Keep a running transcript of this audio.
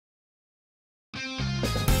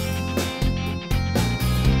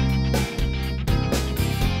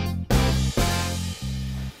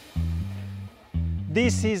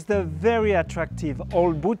This is the very attractive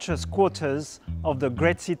old butcher's quarters of the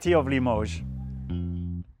great city of Limoges.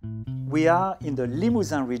 We are in the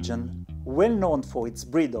Limousin region, well known for its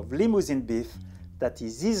breed of Limousin beef that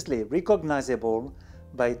is easily recognizable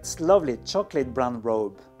by its lovely chocolate brown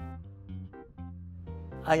robe.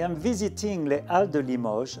 I am visiting Les Halles de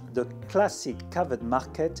Limoges, the classic covered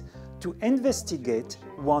market, to investigate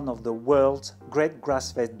one of the world's great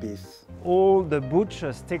grass-fed beef. All the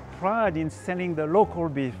butchers take pride in selling the local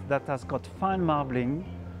beef that has got fine marbling,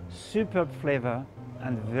 superb flavor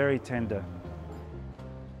and very tender.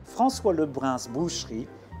 François Lebrun's boucherie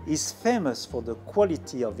is famous for the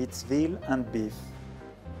quality of its veal and beef.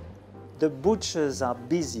 The butchers are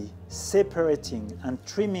busy separating and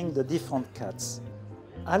trimming the different cuts.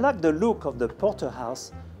 I like the look of the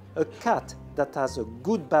porterhouse, a cut that has a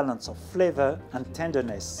good balance of flavor and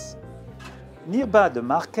tenderness. Nearby the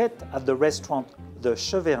market, at the restaurant The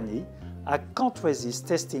Cheverny, I can't resist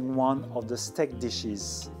tasting one of the steak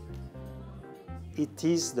dishes. It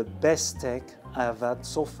is the best steak I have had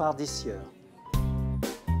so far this year.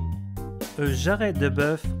 A jarret de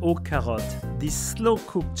bœuf aux carottes. This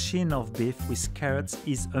slow-cooked shin of beef with carrots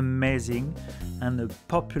is amazing and a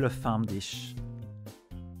popular farm dish.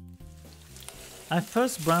 I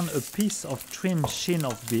first brown a piece of trimmed shin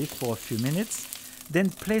of beef for a few minutes, then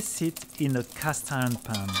place it in a cast iron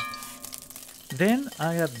pan. Then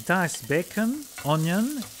I add diced bacon,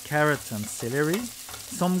 onion, carrot and celery,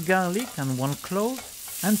 some garlic and 1 clove,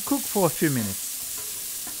 and cook for a few minutes.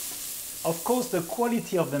 Of course, the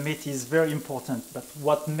quality of the meat is very important, but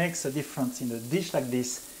what makes a difference in a dish like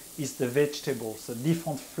this is the vegetables, the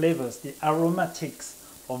different flavors, the aromatics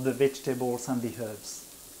of the vegetables and the herbs.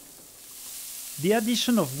 The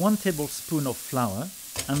addition of 1 tablespoon of flour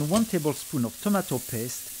and 1 tablespoon of tomato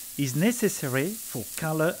paste is necessary for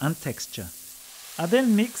color and texture. I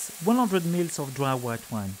then mix 100 ml of dry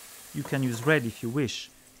white wine. You can use red if you wish.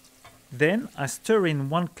 Then I stir in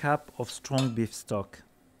 1 cup of strong beef stock.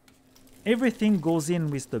 Everything goes in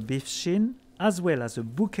with the beef shin, as well as a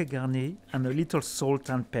bouquet garni and a little salt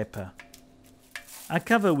and pepper. I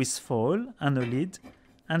cover with foil and a lid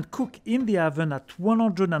and cook in the oven at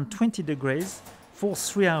 120 degrees for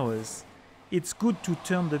 3 hours. It's good to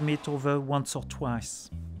turn the meat over once or twice.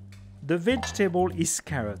 The vegetable is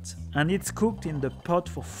carrot and it's cooked in the pot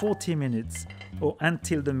for 40 minutes or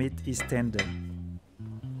until the meat is tender.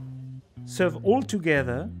 Serve all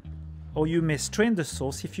together, or you may strain the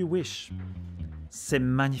sauce if you wish. C'est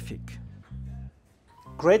magnifique.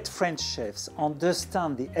 Great French chefs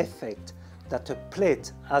understand the effect that a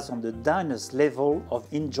plate has on the diner's level of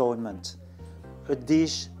enjoyment. A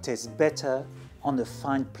dish tastes better on a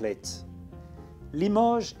fine plate.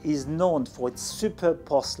 Limoges is known for its superb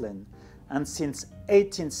porcelain, and since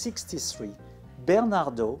 1863,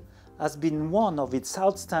 Bernardo has been one of its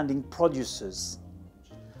outstanding producers.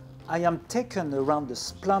 I am taken around the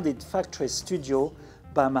splendid factory studio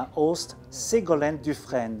by my host, Ségolène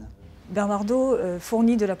Dufresne. Bernardo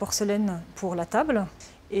fournit de la porcelaine pour la table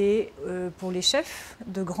et pour les chefs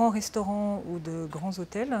de grands restaurants ou de grands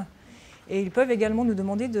hôtels. Et ils peuvent également nous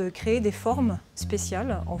demander de créer des formes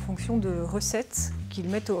spéciales en fonction de recettes qu'ils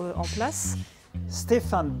mettent en place.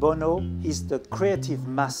 Stéphane Bonneau is the creative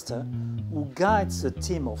master who guides the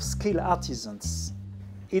team of skilled artisans.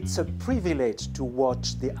 It's a privilege to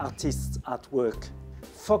watch the artists at work,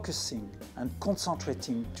 focusing and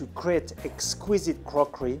concentrating to create exquisite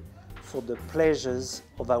crockery for the pleasures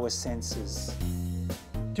of our senses.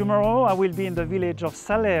 Tomorrow I will be in the village of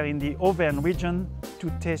Salaire in the Auvergne region to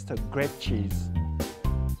taste a great cheese.